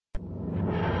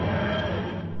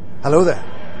Hello there,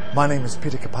 my name is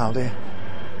Peter Capaldi,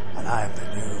 and I am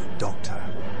the new Doctor.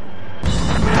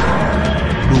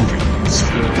 Movies.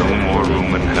 There's no more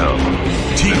room in hell.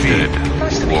 TV.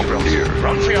 Walk here.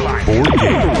 Run for your life. Board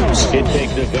games. It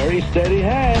takes a very steady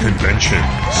hand. Conventions.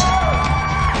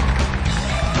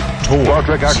 Toys. Star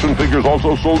Trek action figures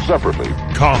also sold separately.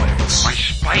 Comics. My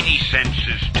spidey sense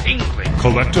is tingling.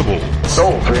 Collectibles.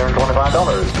 Sold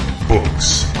 $325.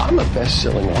 Books. I'm a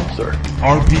best-selling author.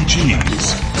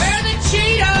 RPGs. Where the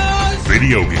Cheetos?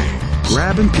 Video games.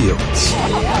 Grab and peels.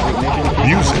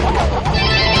 Music.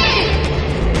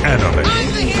 Anime.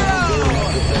 I'm the hero!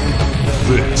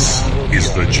 This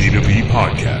is the G2V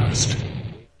Podcast.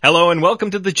 Hello and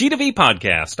welcome to the G2V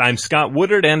Podcast. I'm Scott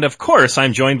Woodard and of course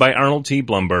I'm joined by Arnold T.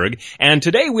 Blumberg. And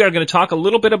today we are going to talk a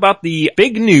little bit about the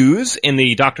big news in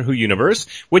the Doctor Who universe,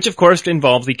 which of course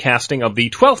involves the casting of the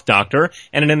 12th Doctor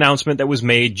and an announcement that was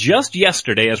made just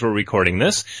yesterday as we're recording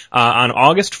this, on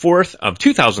August 4th of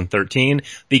 2013,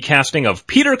 the casting of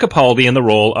Peter Capaldi in the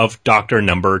role of Doctor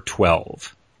number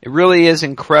 12. It really is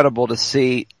incredible to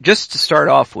see, just to start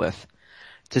off with,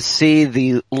 to see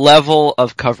the level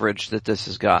of coverage that this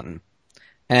has gotten.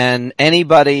 And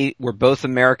anybody, we're both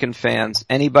American fans,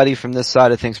 anybody from this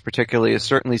side of things particularly has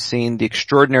certainly seen the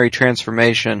extraordinary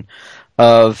transformation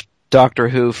of Doctor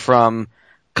Who from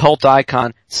cult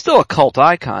icon, still a cult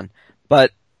icon,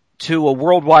 but to a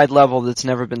worldwide level that's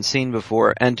never been seen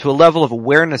before, and to a level of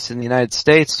awareness in the United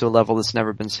States to a level that's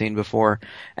never been seen before.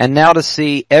 And now to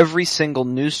see every single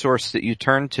news source that you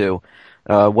turn to,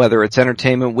 whether it's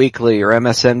Entertainment Weekly or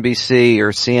MSNBC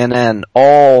or CNN,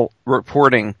 all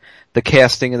reporting the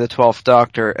casting of the 12th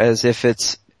Doctor as if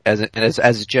it's, as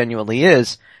it genuinely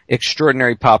is,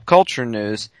 extraordinary pop culture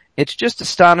news. It's just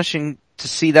astonishing to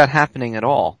see that happening at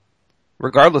all,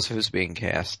 regardless of who's being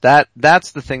cast.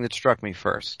 That's the thing that struck me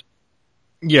first.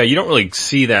 Yeah, you don't really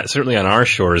see that, certainly on our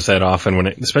shores, that often,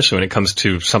 especially when it comes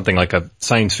to something like a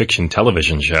science fiction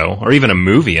television show, or even a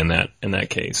movie in that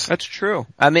case. That's true.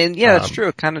 I mean, yeah, it's true.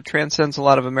 It kind of transcends a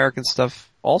lot of American stuff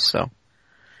also.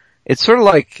 It's sort of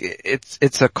like,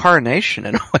 it's a coronation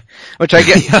in a way, which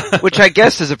I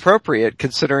guess is appropriate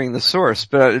considering the source,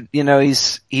 but,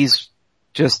 he's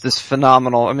just this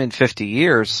phenomenal, 50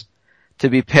 years. To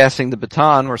be passing the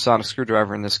baton, or sonic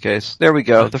screwdriver in this case. There we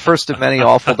go. The first of many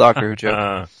awful Doctor Who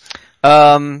jokes.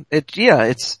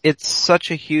 It's such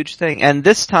a huge thing. And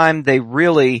this time they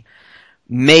really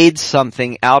made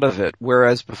something out of it,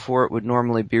 whereas before it would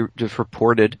normally be just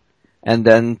reported and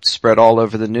then spread all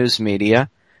over the news media.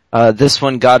 This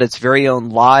one got its very own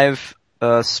live,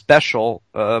 special,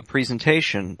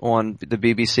 presentation on the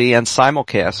BBC and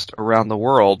simulcast around the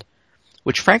world.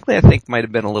 Which frankly I think might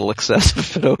have been a little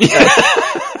excessive, but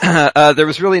okay. There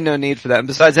was really no need for that. And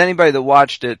besides, anybody that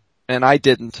watched it, and I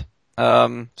didn't,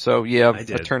 I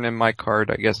turned in my card,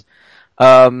 I guess,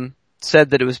 said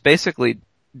that it was basically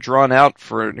drawn out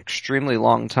for an extremely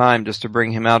long time just to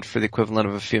bring him out for the equivalent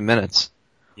of a few minutes.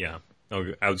 Yeah.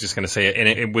 I was just gonna say, and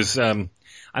it was,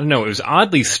 I don't know, it was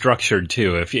oddly structured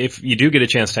too. If you do get a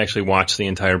chance to actually watch the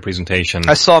entire presentation.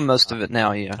 I saw most of it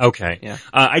now, yeah. Okay. Yeah.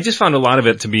 I just found a lot of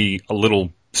it to be a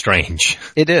little strange.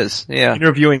 It is, yeah.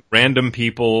 Interviewing random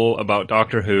people about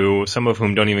Doctor Who, some of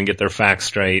whom don't even get their facts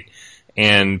straight,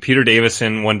 and Peter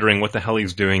Davison wondering what the hell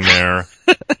he's doing there.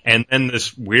 And then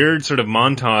this weird sort of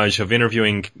montage of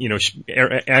interviewing,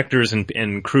 actors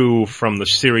and crew from the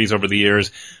series over the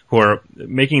years who are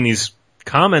making these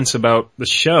comments about the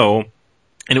show.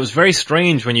 And it was very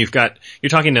strange when you're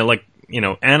talking to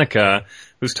Annika,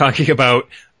 who's talking about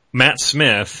Matt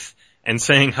Smith and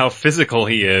saying how physical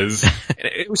he is.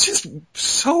 It was just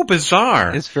so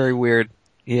bizarre. It's very weird.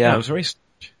 Yeah. It was very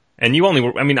strange.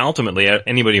 And ultimately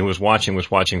anybody who was watching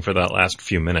for that last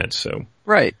few minutes, so.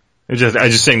 Right. I was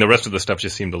just saying the rest of the stuff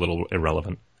just seemed a little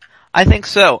irrelevant. I think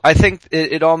so. I think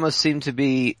it almost seemed to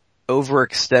be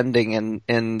overextending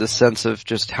in the sense of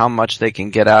just how much they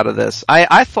can get out of this.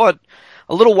 I thought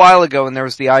a little while ago, and there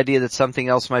was the idea that something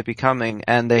else might be coming,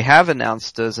 and they have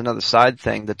announced as another side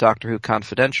thing that Doctor Who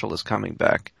Confidential is coming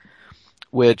back,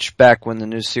 which back when the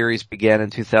new series began in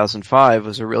 2005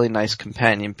 was a really nice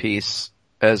companion piece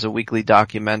as a weekly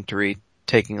documentary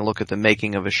taking a look at the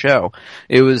making of a show.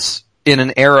 It was in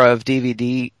an era of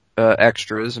DVD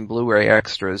extras and Blu-ray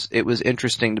extras. It was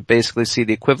interesting to basically see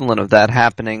the equivalent of that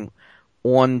happening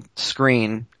on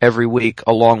screen every week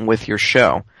along with your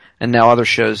show. And now other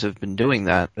shows have been doing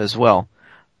that as well.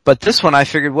 But this one I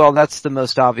figured, well, that's the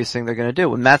most obvious thing they're going to do.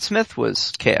 When Matt Smith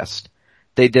was cast,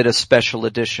 they did a special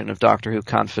edition of Doctor Who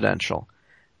Confidential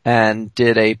and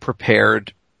did a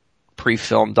prepared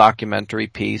pre-filmed documentary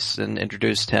piece and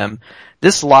introduced him.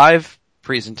 This live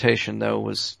presentation, though,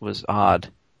 was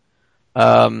odd.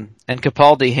 And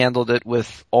Capaldi handled it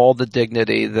with all the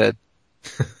dignity that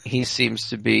he seems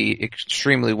to be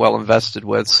extremely well invested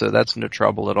with, so that's no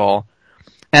trouble at all.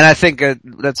 And I think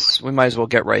we might as well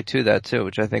get right to that too,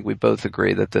 which I think we both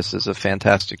agree that this is a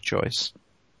fantastic choice.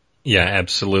 Yeah,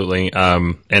 absolutely.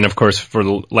 And of course, for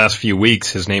the last few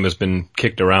weeks, his name has been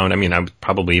kicked around. I mean,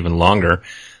 probably even longer.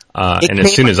 And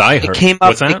as soon as I heard,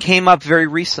 what's that? It came up very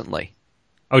recently.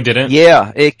 Oh, did it?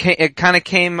 Yeah, it kind of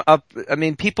came up. I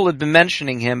mean, people had been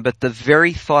mentioning him, but the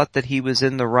very thought that he was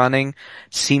in the running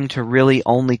seemed to really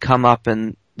only come up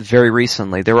very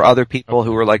recently. There were other people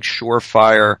who were like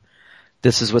surefire,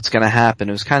 this is what's going to happen.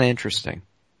 It was kind of interesting.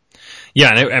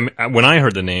 Yeah, and when I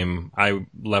heard the name, I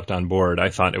leapt on board. I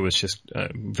thought it was just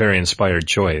a very inspired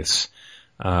choice.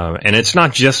 And it's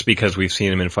not just because we've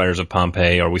seen him in Fires of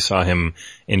Pompeii or we saw him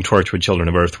in Torchwood Children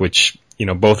of Earth, which,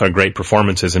 both are great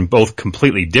performances and both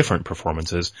completely different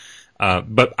performances.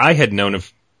 But I've known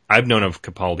of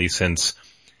Capaldi since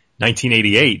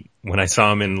 1988 when I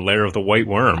saw him in Lair of the White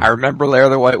Worm. I remember Lair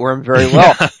of the White Worm very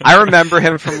well. I remember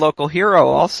him from Local Hero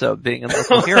also, being in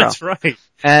Local Hero. That's right.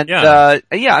 And,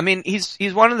 I mean,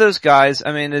 he's one of those guys,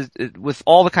 I mean, with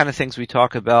all the kind of things we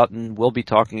talk about and we'll be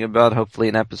talking about hopefully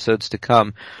in episodes to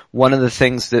come, one of the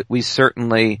things that we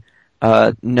certainly,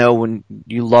 know when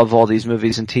you love all these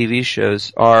movies and TV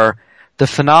shows are the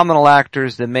phenomenal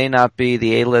actors that may not be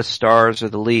the A-list stars or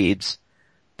the leads,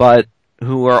 but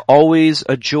who are always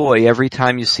a joy every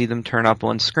time you see them turn up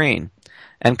on screen.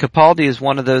 And Capaldi is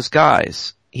one of those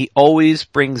guys. He always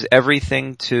brings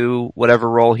everything to whatever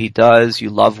role he does. You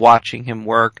love watching him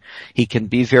work. He can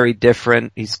be very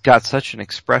different. He's got such an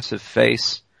expressive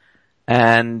face.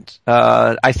 And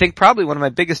I think probably one of my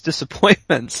biggest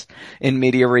disappointments in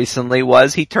media recently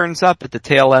was he turns up at the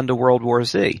tail end of World War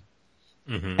Z.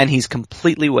 Mm-hmm. And he's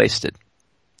completely wasted.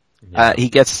 Yeah. He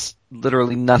gets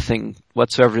literally nothing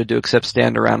whatsoever to do except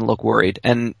stand around and look worried.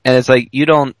 And it's like, you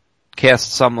don't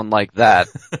cast someone like that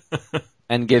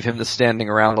and give him the standing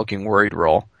around looking worried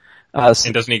role.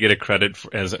 And doesn't he get a credit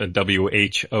as a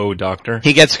WHO doctor?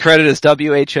 He gets credit as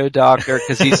WHO doctor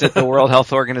because he's at the World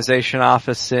Health Organization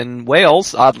office in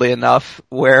Wales, oddly enough,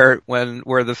 where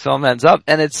the film ends up.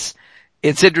 And it's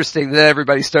interesting that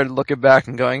everybody started looking back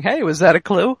and going, hey, was that a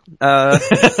clue?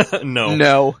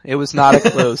 No, it was not a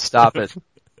clue. Stop it.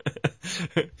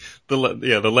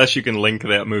 The less you can link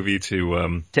that movie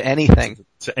to anything.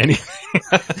 To anything.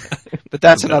 But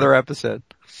that's another episode.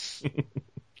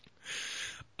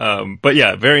 But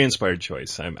yeah, very inspired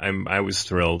choice. I was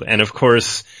thrilled. And of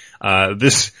course,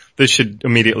 this should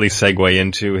immediately segue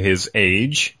into his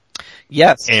age.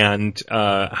 Yes. And,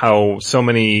 how so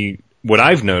many, what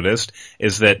I've noticed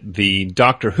is that the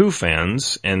Doctor Who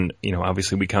fans, and,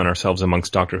 obviously we count ourselves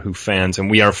amongst Doctor Who fans, and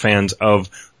we are fans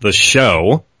of the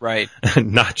show. Right.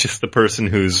 Not just the person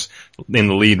who's in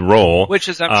the lead role. Which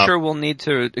is, I'm sure we'll need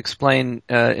to explain,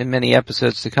 in many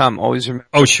episodes to come. Always remember.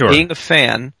 Oh, sure. Being a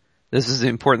fan, this is the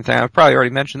important thing. I've probably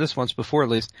already mentioned this once before at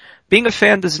least. Being a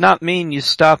fan does not mean you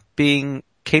stop being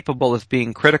capable of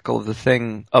being critical of the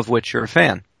thing of which you're a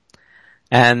fan.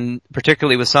 And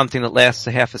particularly with something that lasts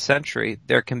a half a century,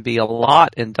 there can be a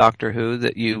lot in Doctor Who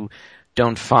that you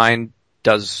don't find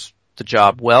does the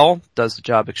job well, does the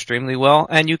job extremely well,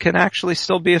 and you can actually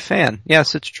still be a fan.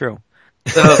 Yes, it's true.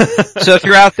 So if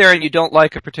you're out there and you don't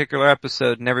like a particular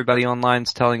episode and everybody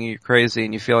online's telling you you're crazy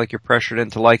and you feel like you're pressured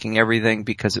into liking everything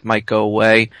because it might go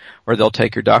away or they'll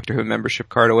take your Doctor Who membership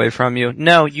card away from you,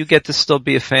 no, you get to still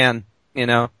be a fan.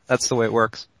 That's the way it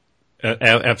works.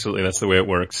 Absolutely, that's the way it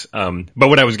works. But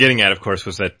what I was getting at, of course,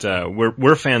 was that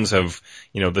we're fans of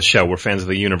the show. We're fans of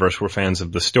the universe. We're fans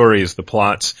of the stories, the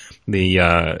plots, the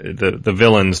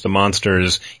villains, the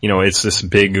monsters. It's this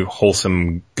big,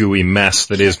 wholesome, gooey mess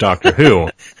that is Doctor Who.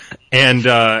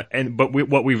 But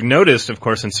what we've noticed, of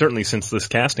course, and certainly since this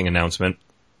casting announcement,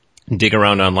 dig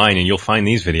around online and you'll find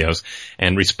these videos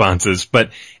and responses.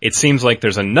 But it seems like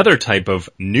there's another type of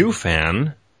new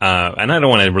fan. And I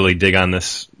don't want to really dig on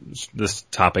this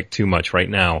topic too much right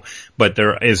now, but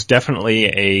there is definitely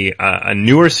a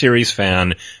newer series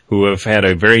fan who have had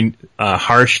a very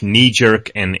harsh,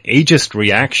 knee-jerk, and ageist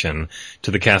reaction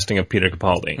to the casting of Peter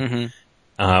Capaldi,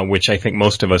 mm-hmm. Which I think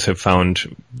most of us have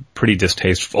found pretty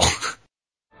distasteful.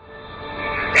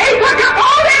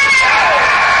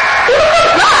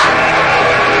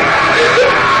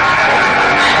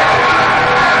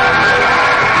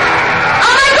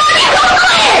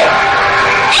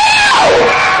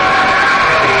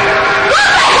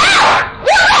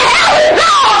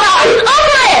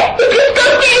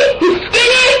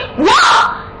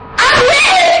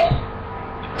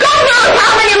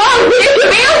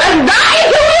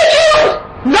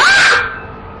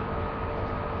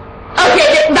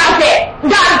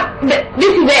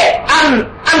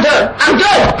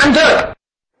 I'm done.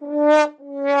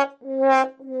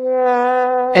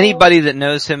 Anybody that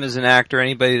knows him as an actor,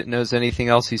 anybody that knows anything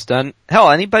else he's done, hell,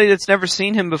 anybody that's never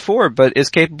seen him before but is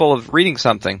capable of reading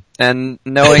something and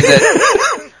knowing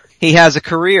that he has a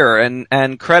career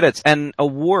and credits and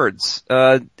awards,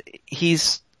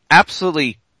 he's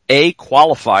absolutely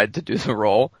qualified to do the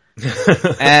role,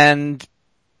 and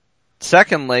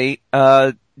secondly,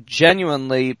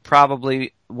 genuinely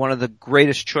probably one of the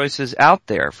greatest choices out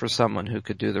there for someone who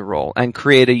could do the role and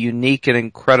create a unique and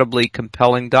incredibly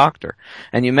compelling Doctor.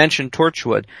 And you mentioned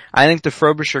Torchwood. I think the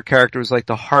Frobisher character is like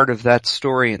the heart of that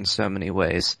story in so many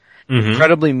ways. Mm-hmm.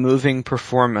 Incredibly moving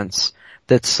performance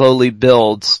that slowly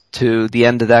builds to the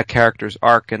end of that character's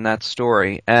arc in that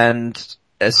story. And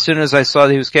as soon as I saw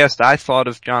that he was cast, I thought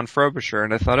of John Frobisher,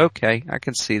 and I thought, okay, I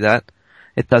can see that.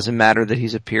 It doesn't matter that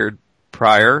he's appeared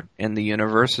prior in the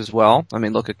universe as well. I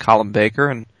mean, look at Colin Baker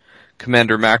and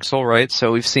Commander Maxwell, right?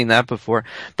 So we've seen that before.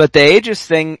 But the ageist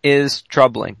thing is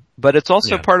troubling, but it's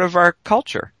also part of our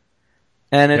culture.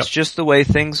 And it's just the way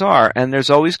things are. And there's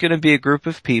always going to be a group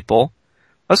of people,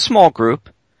 a small group,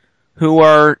 who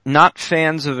are not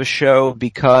fans of a show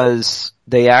because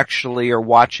they actually are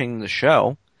watching the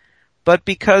show, but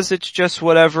because it's just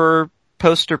whatever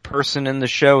poster person in the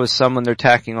show is someone they're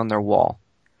tacking on their wall.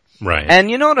 Right. And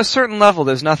you know, at a certain level,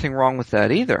 there's nothing wrong with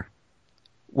that either.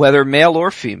 Whether male or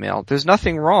female, there's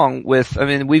nothing wrong with, I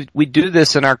mean, we do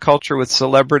this in our culture with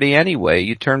celebrity anyway.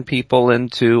 You turn people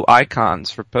into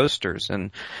icons for posters and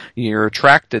you're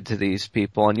attracted to these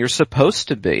people and you're supposed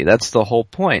to be. That's the whole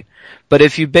point. But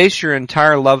if you base your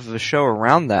entire love of a show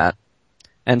around that,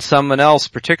 and someone else,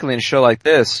 particularly in a show like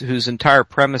this, whose entire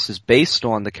premise is based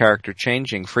on the character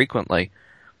changing frequently,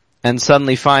 and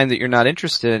suddenly find that you're not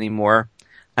interested anymore,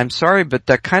 I'm sorry, but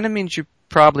that kind of means you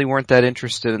probably weren't that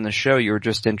interested in the show. You were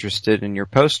just interested in your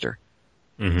poster.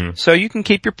 Mm-hmm. So you can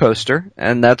keep your poster,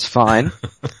 and that's fine,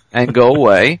 and go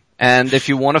away. And if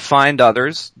you want to find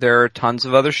others, there are tons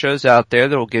of other shows out there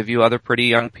that will give you other pretty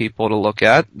young people to look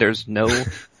at. There's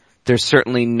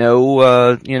certainly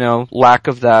no, lack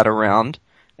of that around.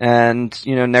 And,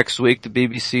 next week the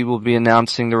BBC will be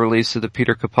announcing the release of the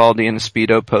Peter Capaldi and a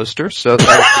Speedo poster, so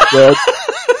that's good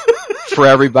for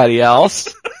everybody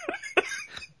else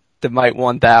that might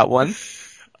want that one.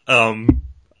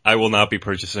 I will not be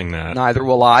purchasing that. Neither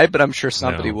will I, but I'm sure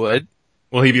somebody would.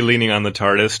 Will he be leaning on the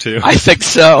TARDIS too? I think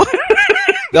so.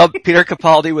 Peter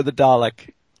Capaldi with a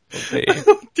Dalek.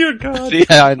 Oh, dear God.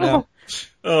 Yeah, I know.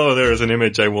 Oh, there is an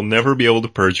image I will never be able to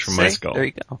purge from my skull. There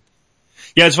you go.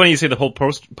 Yeah, it's funny you say the whole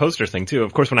poster thing too.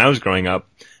 Of course, when I was growing up,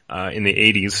 in the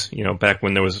 80s, back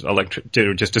when there was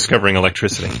just discovering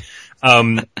electricity,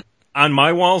 on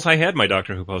my walls I had my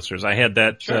Doctor Who posters. I had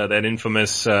that, that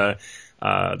infamous, the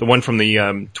one from the,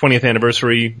 20th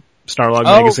anniversary Starlog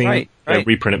magazine. Right.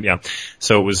 Reprinted, yeah.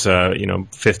 So it was,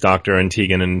 Fifth Doctor and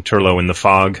Tegan and Turlough in the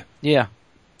Fog. Yeah.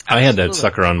 I had that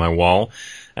sucker on my wall.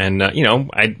 And,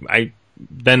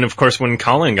 then, of course, when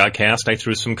Colin got cast, I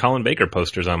threw some Colin Baker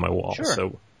posters on my wall. Sure.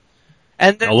 So,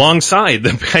 and then, alongside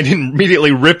them, I didn't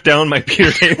immediately rip down my Peter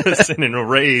Davison in a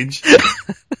rage.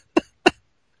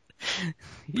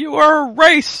 You are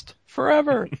erased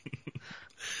forever.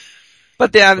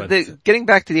 But getting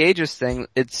back to the ageist thing,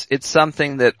 it's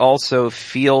something that also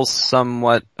feels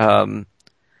somewhat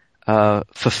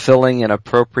fulfilling and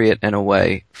appropriate in a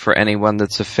way for anyone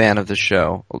that's a fan of the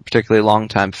show, particularly a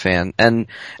longtime fan. And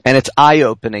it's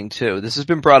eye-opening too. This has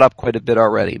been brought up quite a bit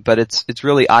already, but it's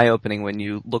really eye-opening when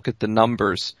you look at the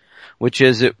numbers, which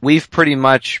is that we've pretty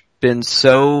much been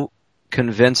so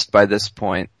convinced by this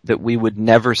point that we would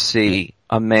never see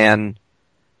a man.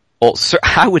 Well,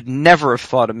 I would never have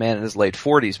thought a man in his late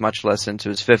 40s, much less into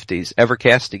his 50s, ever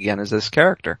cast again as this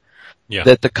character. Yeah.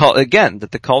 That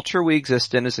the culture we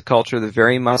exist in is a culture that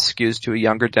very much skews to a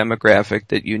younger demographic,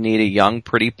 that you need a young,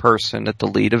 pretty person at the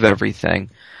lead of everything,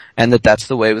 and that's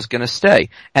the way it was going to stay.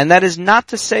 And that is not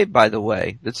to say, by the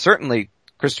way, that certainly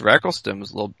Christopher Eccleston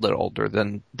was a little bit older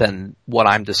than what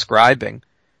I'm describing,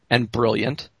 and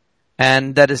brilliant.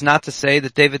 And that is not to say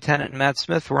that David Tennant and Matt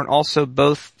Smith weren't also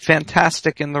both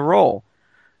fantastic in the role,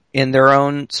 in their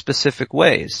own specific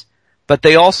ways. But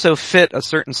they also fit a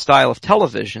certain style of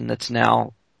television that's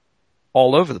now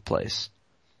all over the place.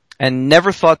 And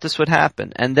never thought this would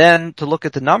happen. And then to look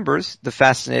at the numbers, the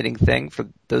fascinating thing for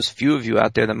those few of you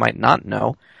out there that might not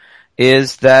know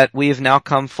is that we have now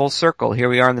come full circle. Here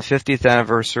we are in the 50th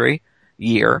anniversary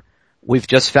year. We've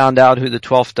just found out who the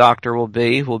 12th Doctor will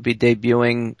be, who will be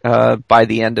debuting by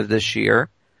the end of this year.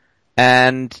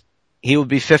 And he will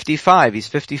be 55. He's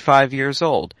 55 years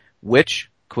old, which,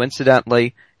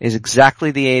 coincidentally, is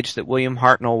exactly the age that William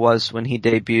Hartnell was when he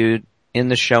debuted in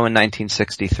the show in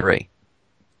 1963.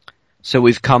 So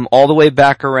we've come all the way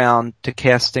back around to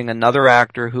casting another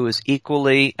actor who is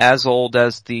equally as old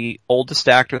as the oldest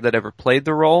actor that ever played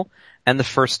the role and the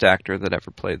first actor that ever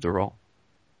played the role.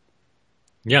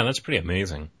 Yeah, that's pretty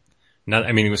amazing.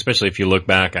 Especially if you look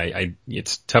back,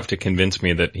 it's tough to convince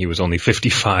me that he was only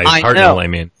 55. Hartnell, I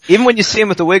mean. Even when you see him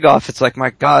with the wig off, it's like,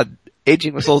 my God,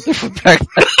 aging was a little different back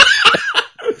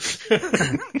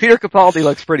then. Peter Capaldi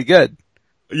looks pretty good.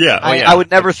 Yeah, I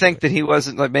would never think that he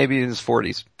wasn't, like, maybe in his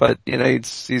 40s, but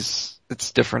it's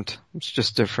different. It's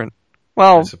just different.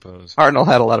 Well, I suppose Hartnell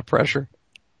had a lot of pressure.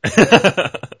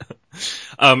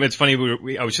 It's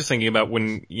funny, I was just thinking about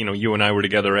when, you and I were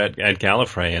together at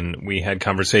Gallifrey, and we had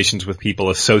conversations with people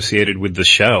associated with the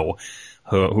show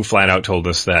who flat out told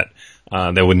us that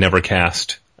they would never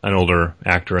cast an older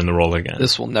actor in the role again.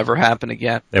 This will never happen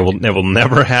again. It will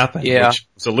never happen. Yeah. Which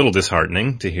is a little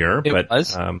disheartening to hear, it but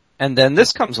was. And then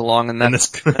this comes along, and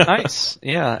that's nice.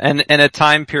 Yeah. And a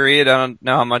time period, I don't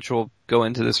know how much we'll go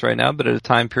into this right now, but at a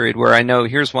time period where I know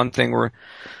here's one thing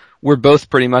we're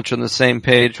both pretty much on the same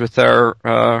page with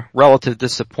our relative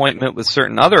disappointment with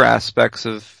certain other aspects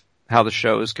of how the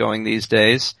show is going these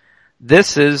days.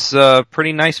 This is a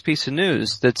pretty nice piece of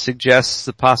news that suggests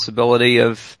the possibility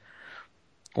of,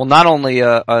 well, not only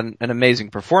an amazing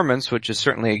performance, which is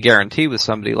certainly a guarantee with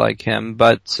somebody like him,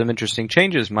 but some interesting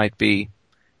changes might be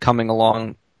coming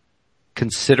along,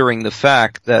 considering the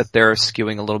fact that they're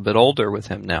skewing a little bit older with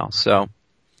him now. So,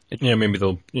 yeah, maybe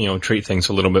they'll treat things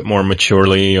a litll bit more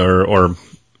maturely, or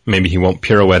maybe he won't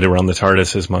pirouette around the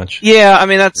TARDIS as much. Yeah, I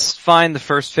mean that's fine the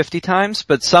first 50 times,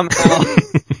 but somehow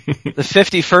the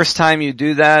 51st time you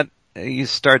do that, you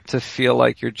start to feel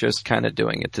like you're just kind of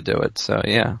doing it to do it. So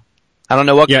yeah. I don't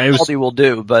know what Capaldi will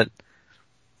do, but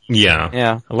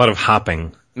yeah, a lot of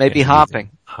hopping, maybe hopping,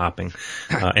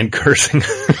 and cursing,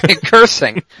 and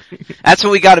cursing. That's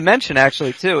what we got to mention,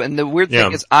 actually, too. And the weird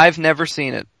thing is, I've never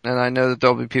seen it, and I know that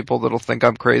there'll be people that'll think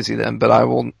I'm crazy then, but I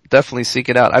will definitely seek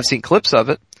it out. I've seen clips of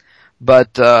it,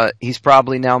 but he's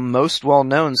probably now most well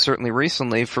known, certainly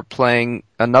recently, for playing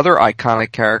another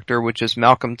iconic character, which is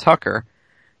Malcolm Tucker,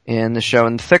 in the show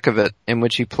In the Thick of It, in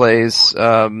which he plays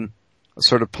a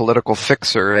sort of political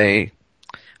fixer, a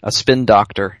spin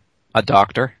doctor, a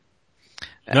doctor.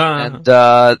 And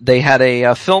they had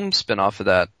a film spin-off of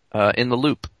that, In the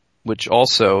Loop, which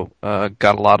also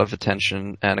got a lot of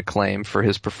attention and acclaim for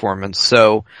his performance.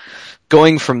 So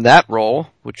going from that role,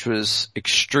 which was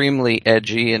extremely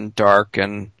edgy and dark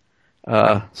and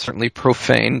certainly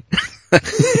profane,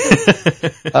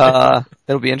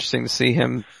 it'll be interesting to see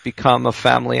him become a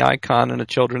family icon and a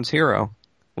children's hero,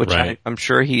 which I'm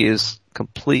sure he is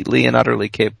completely and utterly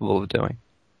capable of doing.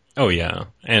 Oh yeah,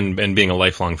 and being a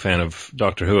lifelong fan of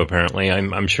Doctor Who, apparently,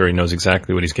 I'm sure he knows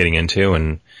exactly what he's getting into,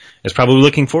 and is probably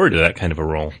looking forward to that kind of a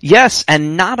role. Yes,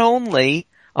 and not only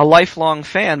a lifelong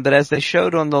fan, but as they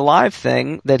showed on the live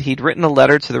thing, that he'd written a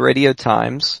letter to the Radio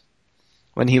Times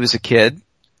when he was a kid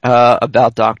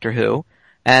about Doctor Who,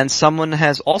 and someone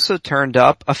has also turned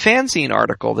up a fanzine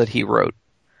article that he wrote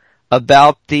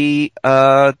about the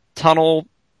tunnel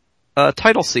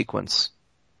title sequence.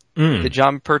 The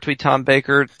John Pertwee, Tom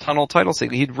Baker tunnel title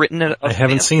sequence. He'd written it. I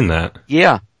haven't seen that.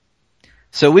 Yeah.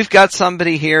 So we've got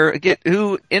somebody here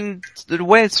who, in the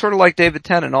way, it's sort of like David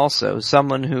Tennant also,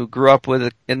 someone who grew up with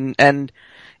it, and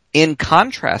in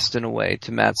contrast in a way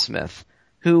to Matt Smith,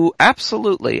 who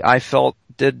absolutely, I felt,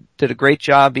 did a great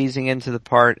job easing into the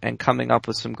part and coming up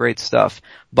with some great stuff,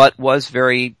 but was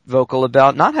very vocal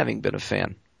about not having been a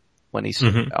fan when he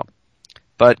started out.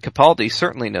 But Capaldi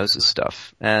certainly knows his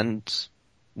stuff, and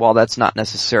while that's not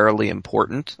necessarily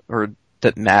important or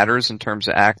that matters in terms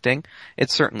of acting,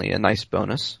 it's certainly a nice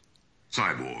bonus.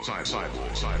 Cyborg.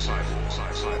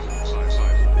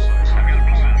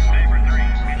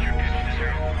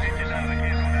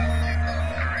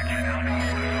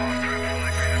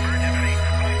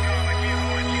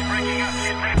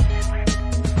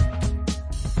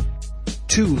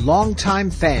 Two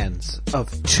longtime fans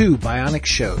of two Bionic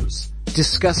shows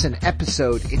discuss an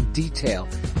episode in detail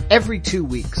every 2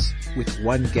 weeks with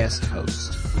one guest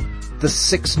host. The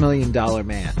 $6 Million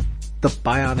Man, the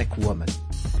Bionic Woman,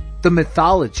 the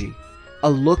mythology, a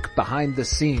look behind the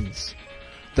scenes,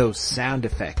 those sound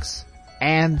effects,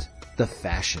 and the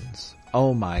fashions.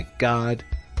 Oh my God,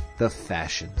 the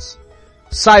fashions.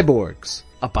 Cyborgs,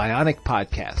 a Bionic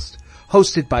podcast,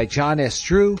 hosted by John S.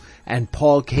 Drew and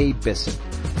Paul K. Bisson.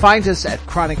 Find us at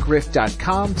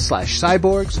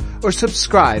chronicriff.com/cyborgs or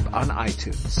subscribe on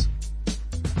iTunes.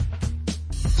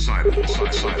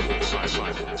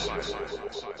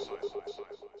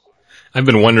 I've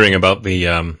been wondering about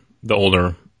the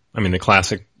older I mean, the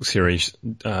classic series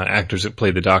actors that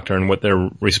play the Doctor and what their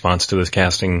response to this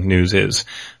casting news is.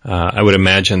 I would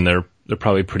imagine they're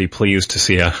probably pretty pleased to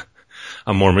see a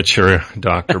more mature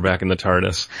Doctor back in the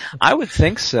TARDIS. I would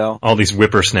think so. All these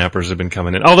whippersnappers have been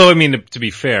coming in. Although, I mean, to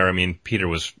be fair, I mean, Peter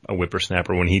was a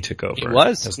whippersnapper when he took over. He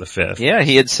was. As the fifth. Yeah,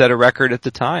 he had set a record at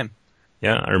the time.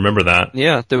 Yeah, I remember that.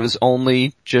 Yeah, that was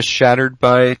only just shattered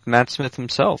by Matt Smith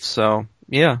himself, so,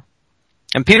 yeah.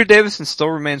 And Peter Davison still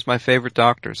remains my favorite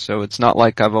Doctor, so it's not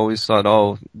like I've always thought,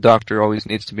 oh, Doctor always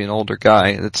needs to be an older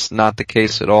guy. That's not the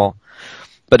case at all.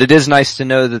 But it is nice to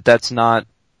know that that's not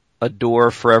a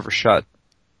door forever shut.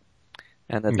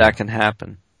 And that can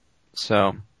happen.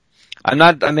 So,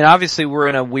 obviously we're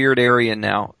in a weird area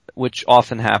now, which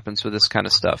often happens with this kind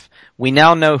of stuff. We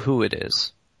now know who it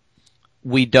is.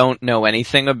 We don't know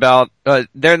anything about,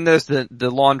 then there's the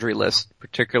laundry list,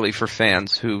 particularly for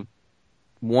fans who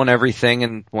want everything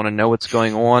and want to know what's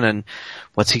going on and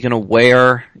what's he gonna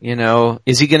wear,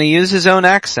 is he gonna use his own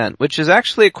accent, which is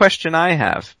actually a question I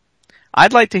have.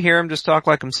 I'd like to hear him just talk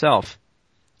like himself.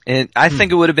 And I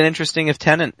think it would have been interesting if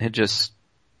Tennant had just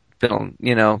been,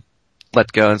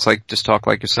 let go. It's like, just talk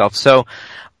like yourself. So,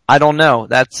 I don't know.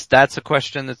 That's a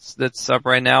question that's up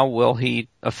right now. Will he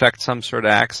affect some sort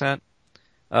of accent?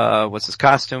 What's his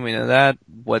costume? We know that.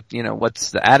 What's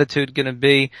the attitude gonna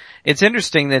be? It's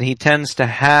interesting that he tends to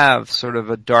have sort of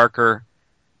a darker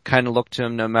kind of look to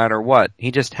him no matter what.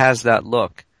 He just has that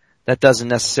look. That doesn't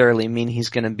necessarily mean he's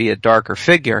gonna be a darker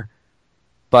figure.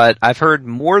 But I've heard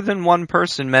more than one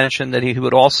person mention that he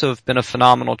would also have been a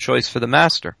phenomenal choice for the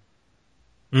Master.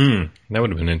 That would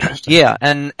have been interesting. Yeah,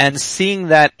 and seeing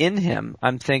that in him,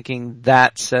 I'm thinking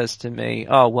that says to me,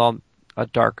 oh, well, a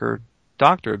darker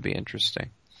Doctor would be interesting.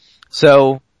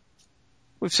 So,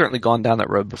 we've certainly gone down that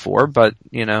road before, but,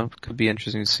 it could be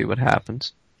interesting to see what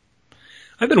happens.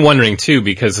 I've been wondering too,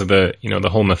 because of the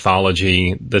whole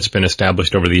mythology that's been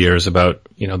established over the years about,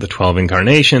 the 12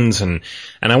 incarnations and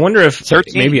I wonder if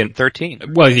 13.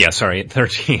 13. Well, yeah, sorry,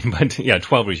 13, but yeah,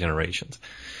 12 regenerations.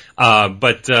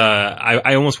 But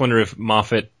I almost wonder if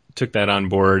Moffat took that on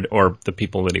board, or the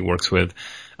people that he works with,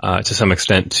 to some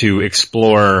extent, to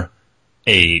explore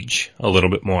age a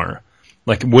little bit more.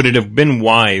 Like, would it have been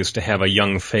wise to have a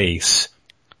young face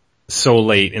so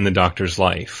late in the Doctor's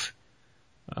life?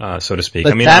 So to speak.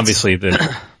 But obviously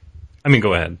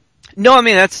go ahead. No,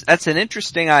 that's an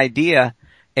interesting idea,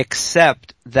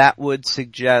 except that would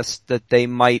suggest that they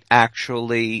might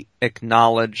actually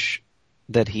acknowledge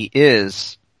that he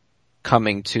is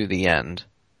coming to the end,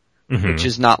 which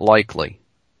is not likely.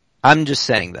 I'm just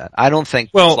saying that. I don't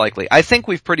think it's likely. I think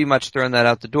we've pretty much thrown that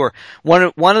out the door. One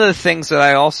of the things that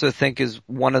I also think is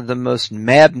one of the most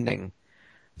maddening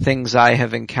things I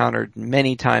have encountered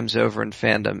many times over in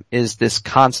fandom is this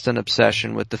constant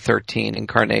obsession with the 13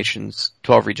 incarnations,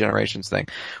 12 regenerations thing,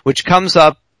 which comes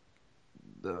up,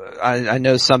 I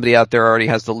know somebody out there already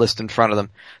has the list in front of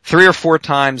them, 3 or 4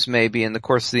 times maybe in the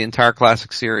course of the entire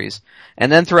classic series.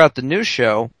 And then throughout the new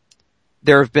show,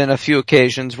 there have been a few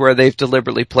occasions where they've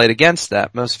deliberately played against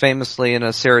that, most famously in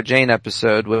a Sarah Jane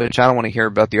episode, which I don't want to hear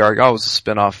about the argument. Oh, it was a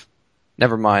spin-off.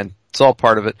 Never mind. It's all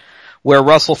part of it. Where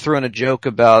Russell threw in a joke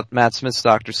about Matt Smith's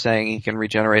Doctor saying he can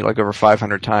regenerate like over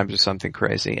 500 times or something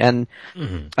crazy. And,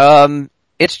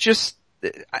 it's just,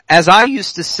 as I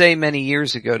used to say many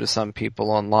years ago to some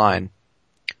people online,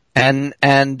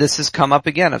 and this has come up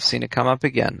again. I've seen it come up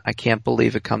again. I can't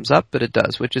believe it comes up, but it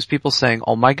does, which is people saying,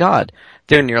 oh my God,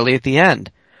 they're nearly at the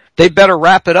end. They better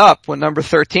wrap it up when number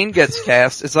 13 gets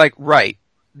cast. It's like, right.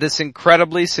 This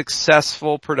incredibly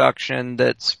successful production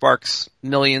that sparks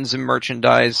millions in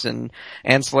merchandise and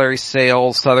ancillary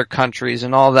sales to other countries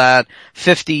and all that,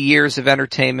 50 years of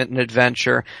entertainment and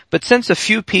adventure. But since a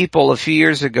few people a few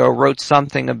years ago wrote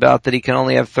something about that he can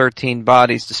only have 13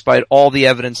 bodies despite all the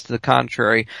evidence to the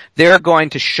contrary, they're going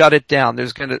to shut it down.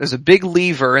 There's a big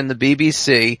lever in the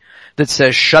BBC that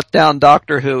says shut down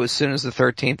Doctor Who as soon as the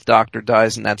 13th Doctor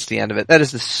dies, and that's the end of it. That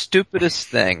is the stupidest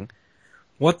thing.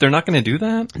 What? They're not going to do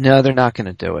that? No, they're not going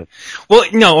to do it. Well,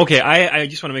 no, okay, I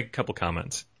just want to make a couple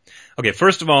comments. Okay,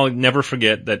 first of all, never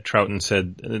forget that Troughton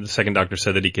said, the second Doctor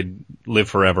said that he could live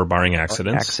forever barring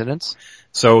accidents.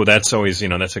 So that's always,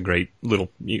 that's a great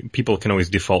little, people can always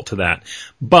default to that.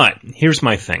 But, here's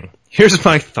my thing. Here's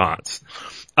my thoughts.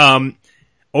 Over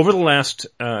the last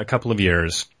couple of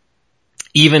years,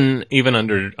 even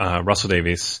under Russell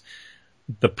Davies,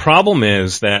 the problem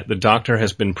is that the Doctor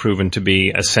has been proven to be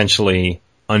essentially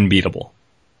unbeatable.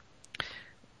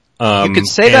 You could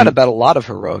say that about a lot of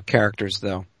heroic characters,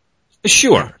 though.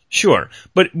 Sure.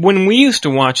 But when we used to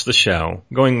watch the show,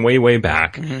 going way, way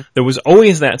back, there was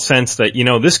always that sense that,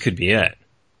 this could be it.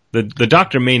 the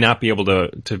Doctor may not be able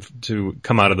to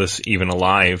come out of this even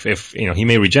alive. If he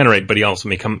may regenerate, but he also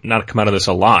may not come out of this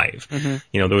alive. Mm-hmm.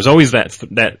 There was always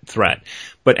that threat.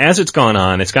 But as it's gone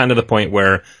on, it's gotten to the point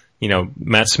where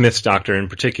Matt Smith's Doctor in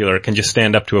particular can just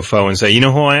stand up to a foe and say, "You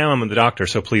know who I am? I'm the Doctor,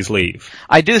 so please leave."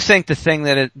 I do think the thing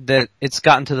that it's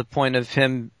gotten to the point of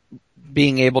him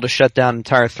being able to shut down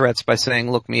entire threats by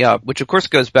saying, "Look me up," which of course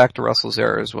goes back to Russell's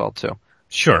era as well too.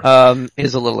 Sure.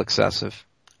 Is a little excessive.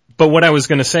 But what I was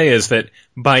going to say is that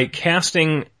by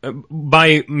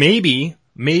maybe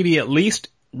at least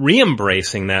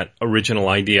re-embracing that original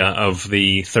idea of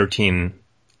the 13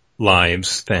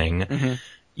 lives thing, Mm-hmm.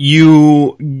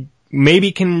 you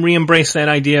maybe can re-embrace that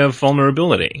idea of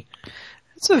vulnerability.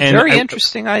 It's a very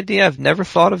interesting idea. I've never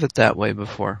thought of it that way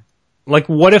before. Like,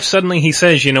 what if suddenly he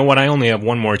says, "You know what, I only have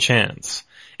one more chance."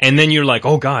 And then you're like,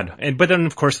 "Oh God." But then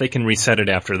of course they can reset it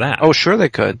after that. Oh, sure they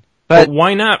could. But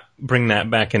why not bring that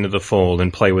back into the fold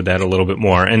and play with that a little bit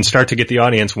more and start to get the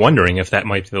audience wondering if that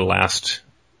might be the last,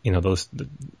 the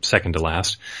second to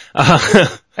last.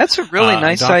 That's a really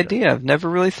nice Doctor. idea. I've never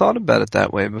really thought about it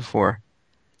that way before.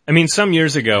 I mean, some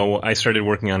years ago, I started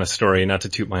working on a story, not to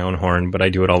toot my own horn, but I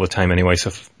do it all the time anyway, so,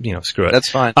 screw it. That's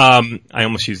fine. I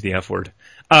almost used the F word.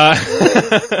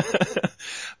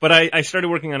 But I started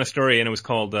working on a story, and it was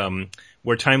called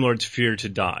Where Time Lords Fear to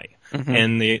Die. Mm-hmm.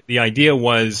 And the idea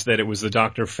was that it was the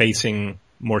Doctor facing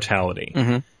mortality.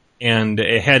 Mm-hmm. And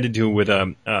it had to do with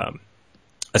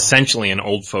essentially an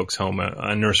old folks home,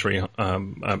 a nursery,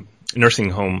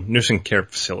 nursing care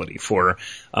facility for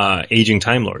aging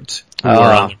Time Lords who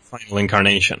are on their final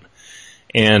incarnation.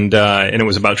 And it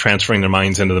was about transferring their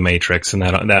minds into the Matrix and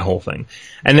that whole thing.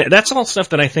 And that's all stuff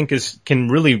that I think can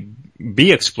really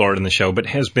be explored in the show, but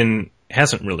hasn't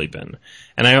really been.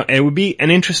 And it would be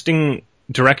an interesting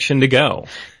direction to go.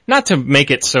 Not to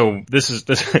make it so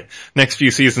this next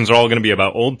few seasons are all going to be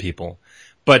about old people.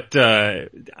 But,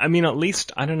 I mean, at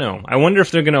least, I don't know. I wonder if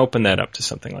they're going to open that up to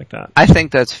something like that. I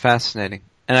think that's fascinating.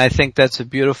 And I think that's a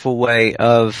beautiful way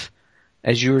of,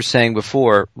 as you were saying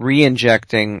before,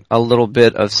 re-injecting a little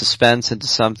bit of suspense into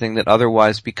something that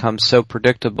otherwise becomes so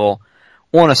predictable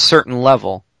on a certain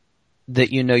level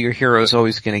that your hero is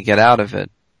always going to get out of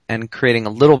it, and creating a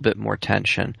little bit more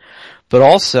tension. But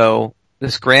also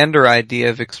this grander idea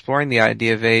of exploring the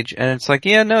idea of age, and it's like,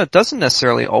 yeah, no, it doesn't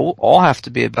necessarily all have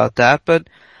to be about that, but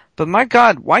my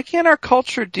God, why can't our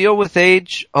culture deal with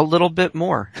age a little bit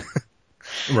more?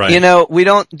 Right. We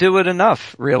don't do it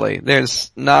enough, really.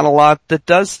 There's not a lot that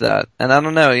does that. And I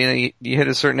don't know, you hit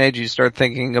a certain age, you start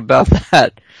thinking about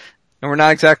that. And we're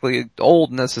not exactly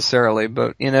old necessarily,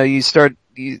 but you start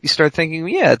thinking,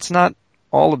 yeah, it's not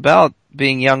all about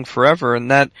being young forever,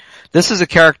 and that this is a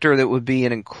character that would be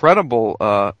an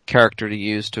incredible character to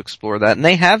use to explore that. And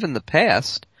they have in the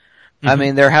past. Mm-hmm. I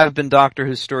mean, there have been Doctor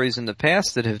Who stories in the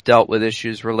past that have dealt with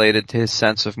issues related to his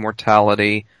sense of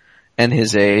mortality and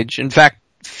his age. In fact,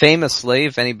 famously,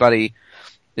 if anybody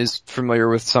is familiar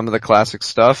with some of the classic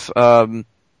stuff,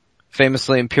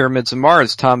 famously in Pyramids of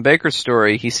Mars, Tom Baker's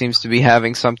story, he seems to be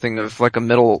having something of like a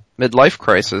midlife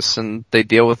crisis, and they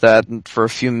deal with that for a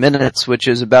few minutes, which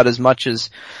is about as much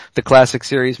as the classic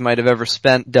series might have ever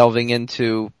spent delving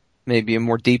into maybe a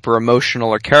more deeper emotional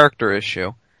or character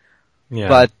issue. Yeah.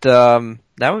 But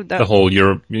the whole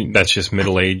that's just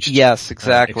middle-aged. Yes,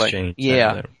 exactly. Exchange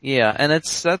yeah, and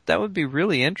that would be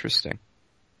really interesting.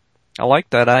 I like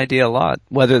that idea a lot.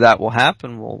 Whether that will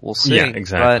happen, we'll see. Yeah,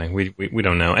 exactly. But we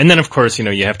don't know. And then of course,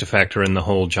 you have to factor in the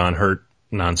whole John Hurt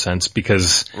nonsense,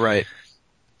 because right.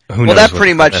 Who knows that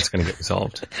pretty much that's going to get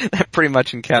resolved. That pretty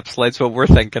much encapsulates what we're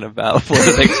thinking about.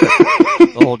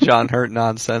 The whole John Hurt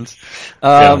nonsense.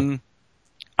 Yeah.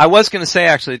 I was going to say,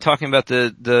 actually, talking about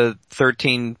the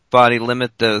 13 body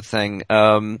limit though thing,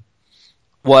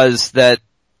 was that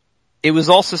it was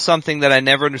also something that I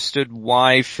never understood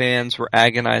why fans were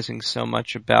agonizing so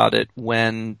much about it,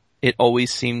 when it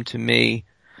always seemed to me,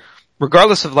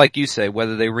 regardless of, like you say,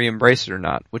 whether they re-embrace it or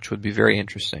not, which would be very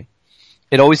interesting,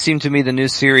 it always seemed to me the new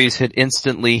series had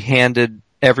instantly handed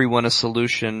everyone a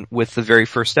solution with the very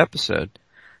first episode,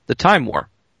 the Time War.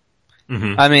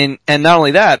 Mm-hmm. I mean, and not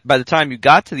only that, by the time you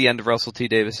got to the end of Russell T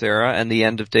Davies' era and the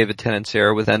end of David Tennant's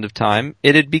era with End of Time,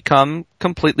 it had become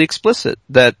completely explicit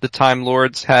that the Time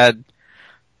Lords had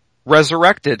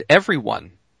resurrected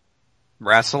everyone.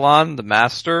 Rassilon, the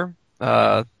Master,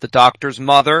 the Doctor's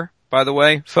mother, by the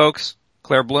way, folks,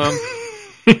 Claire Bloom,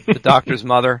 the Doctor's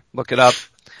mother, look it up.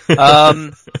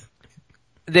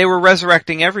 They were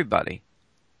resurrecting everybody.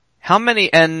 How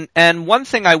many, and one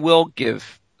thing I will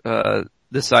give,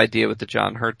 this idea with the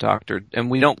John Hurt Doctor,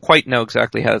 and we don't quite know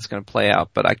exactly how it's going to play out,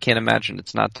 but I can't imagine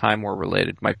it's not Time War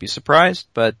related. Might be surprised,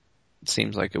 but it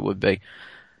seems like it would be.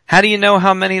 How do you know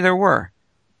how many there were?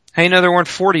 How do you know there weren't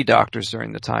 40 doctors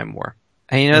during the Time War?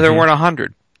 How do you know there weren't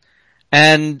 100?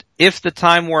 And if the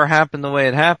Time War happened the way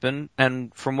it happened,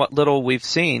 and from what little we've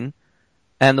seen,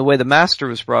 and the way the Master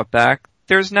was brought back,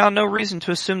 there's now no reason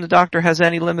to assume the Doctor has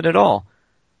any limit at all.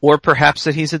 Or perhaps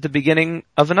that he's at the beginning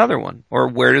of another one. Or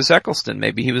where is Eccleston?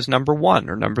 Maybe he was number 1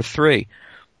 or number 3.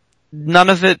 None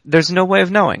of it, there's no way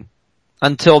of knowing.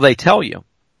 Until they tell you.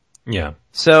 Yeah.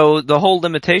 So the whole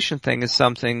limitation thing is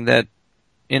something that,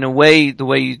 in a way, the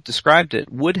way you described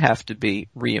it, would have to be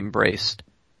re-embraced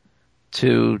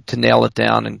to nail it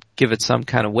down and give it some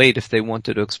kind of weight if they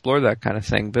wanted to explore that kind of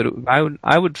thing. But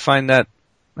I would find that,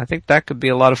 I think that could be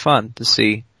a lot of fun to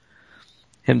see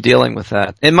him dealing with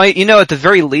that. It might, at the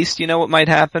very least, what might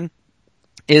happen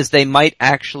is they might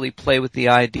actually play with the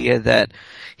idea that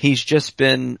he's just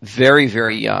been very,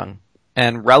 very young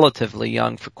and relatively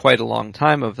young for quite a long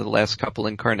time over the last couple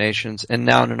incarnations, and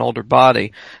now in an older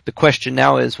body. The question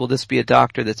now is, will this be a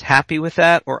Doctor that's happy with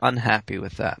that or unhappy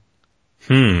with that?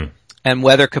 And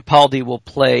whether Capaldi will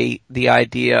play the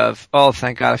idea of, oh,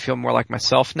 thank God I feel more like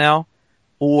myself now,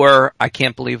 or I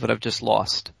can't believe what I've just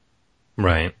lost.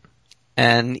 Right.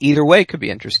 And either way could be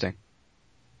interesting.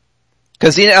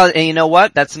 Because, and you know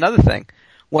what? That's another thing.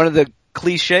 One of the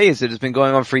cliches that has been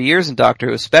going on for years in Doctor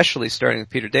Who, especially starting with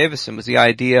Peter Davison, was the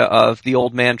idea of the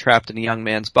old man trapped in a young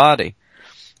man's body.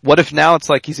 What if now it's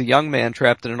like he's a young man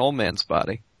trapped in an old man's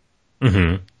body?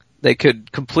 Mm-hmm. They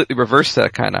could completely reverse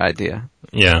that kind of idea.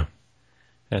 Yeah.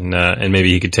 And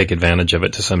maybe he could take advantage of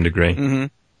it to some degree. Mm-hmm.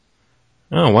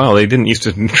 Oh wow, they didn't used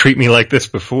to treat me like this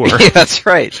before. Yeah, that's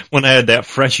right. When I had that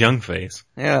fresh young face.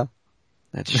 Yeah.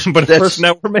 But of course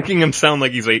now we're making him sound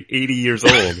like he's like 80 years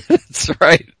old. That's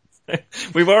right.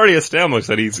 We've already established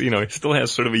that he's, he still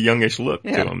has sort of a youngish look to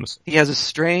him. He has a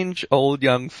strange old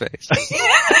young face.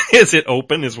 Is it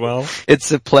open as well?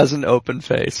 It's a pleasant open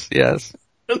face, yes.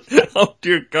 Oh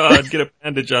dear God, get a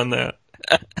bandage on that.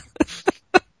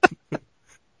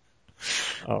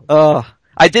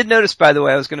 I did notice, by the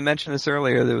way, I was going to mention this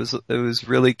earlier, it was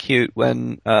really cute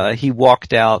when he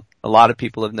walked out. A lot of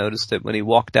people have noticed it when he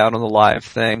walked out on the live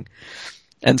thing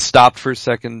and stopped for a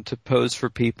second to pose for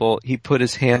people. He put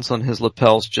his hands on his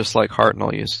lapels just like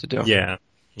Hartnell used to do. Yeah.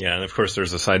 Yeah, and of course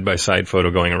there's a side-by-side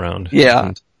photo going around. Yeah.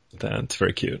 And that's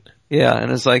very cute. Yeah,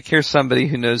 and it's like, here's somebody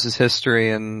who knows his history,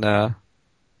 and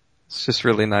it's just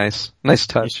really nice. Nice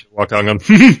touch. Walk out and go,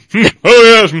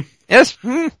 oh yes! Yes!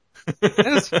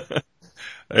 Yes.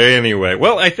 Anyway,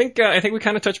 well, I think we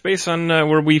kind of touched base on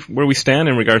where we stand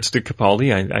in regards to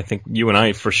Capaldi. I think you and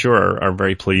I for sure are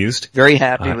very pleased. Very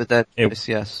happy with that choice,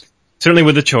 yes. Certainly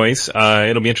with the choice.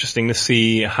 It'll be interesting to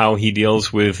see how he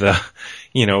deals with,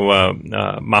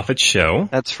 Moffat's show.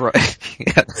 That's right.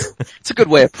 Yes. It's a good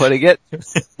way of putting it.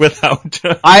 Without,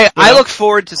 I look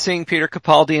forward to seeing Peter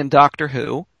Capaldi in Doctor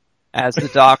Who as the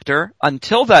Doctor.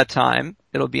 Until that time,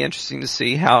 it'll be interesting to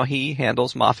see how he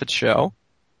handles Moffat's show.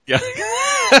 Yeah.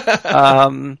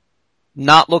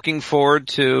 Not looking forward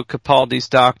to Capaldi's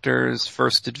Doctor's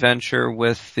first adventure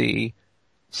with the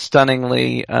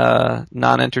stunningly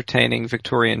non-entertaining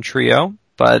Victorian trio,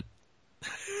 but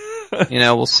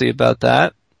we'll see about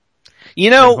that.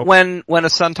 When a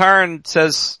Santaran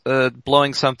says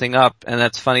blowing something up and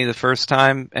that's funny the first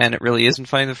time and it really isn't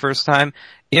funny the first time,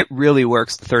 it really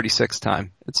works the 36th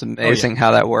time. It's amazing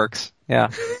how that works. Yeah.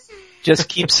 Just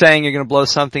keep saying you're going to blow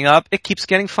something up. It keeps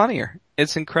getting funnier.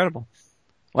 It's incredible.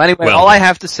 Well, anyway, all I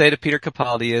have to say to Peter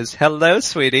Capaldi is, hello,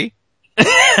 sweetie. No,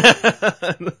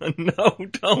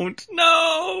 don't.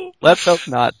 No. Let's hope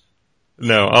not.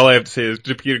 No, all I have to say is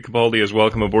to Peter Capaldi is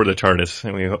welcome aboard the TARDIS,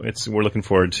 and we're looking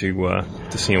forward to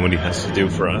seeing what he has to do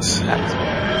for us.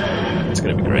 It's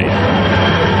going to be great.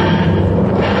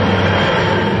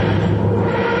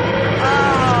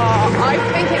 I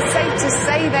think it's safe to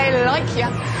say they like you.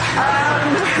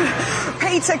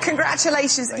 Peter,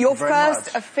 congratulations. Your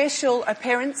first official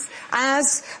appearance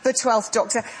as the 12th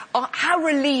Doctor. How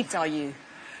relieved are you?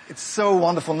 It's so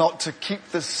wonderful not to keep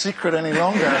this secret any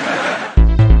longer.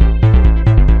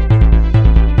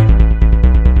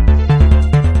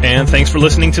 And thanks for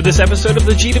listening to this episode of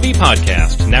the G2B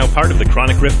Podcast, now part of the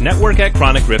Chronic Rift Network at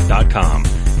chronicrift.com.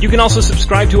 You can also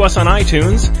subscribe to us on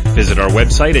iTunes, visit our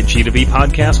website at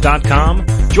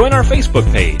g2bpodcast.com, join our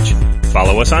Facebook page,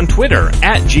 follow us on Twitter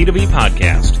at G2B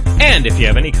Podcast, and if you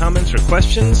have any comments or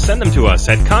questions, send them to us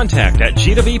at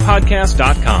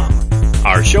contact@g2bpodcast.com.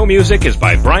 Our show music is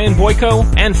by Brian Boyko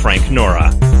and Frank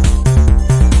Nora.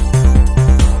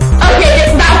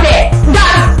 Okay, that's it.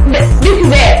 This is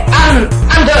it. I'm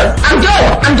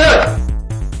done.